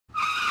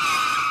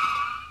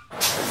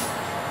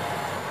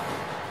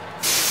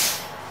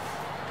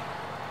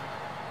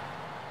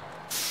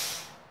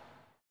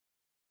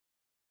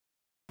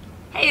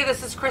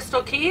this is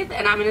Krystal Keith,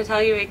 and I'm going to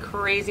tell you a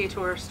crazy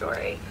tour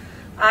story.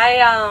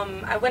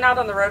 I went out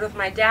on the road with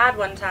my dad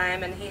one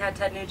time, and he had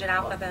Ted Nugent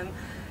out with him,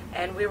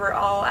 and we were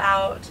all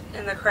out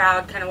in the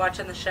crowd kind of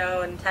watching the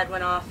show, and Ted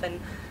went off, and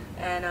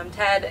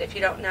Ted, if you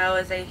don't know,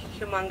 is a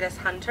humongous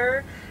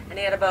hunter, and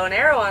he had a bow and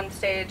arrow on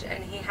stage,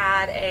 and he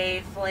had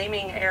a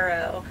flaming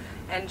arrow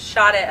and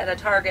shot it at a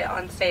target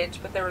on stage,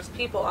 but there was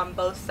people on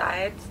both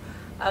sides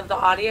of the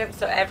audience,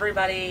 so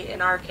everybody in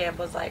our camp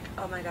was like,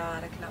 oh my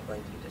god, I cannot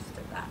believe you just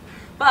did that.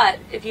 But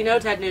if you know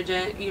Ted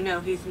Nugent, you know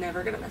he's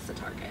never going to miss a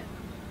target.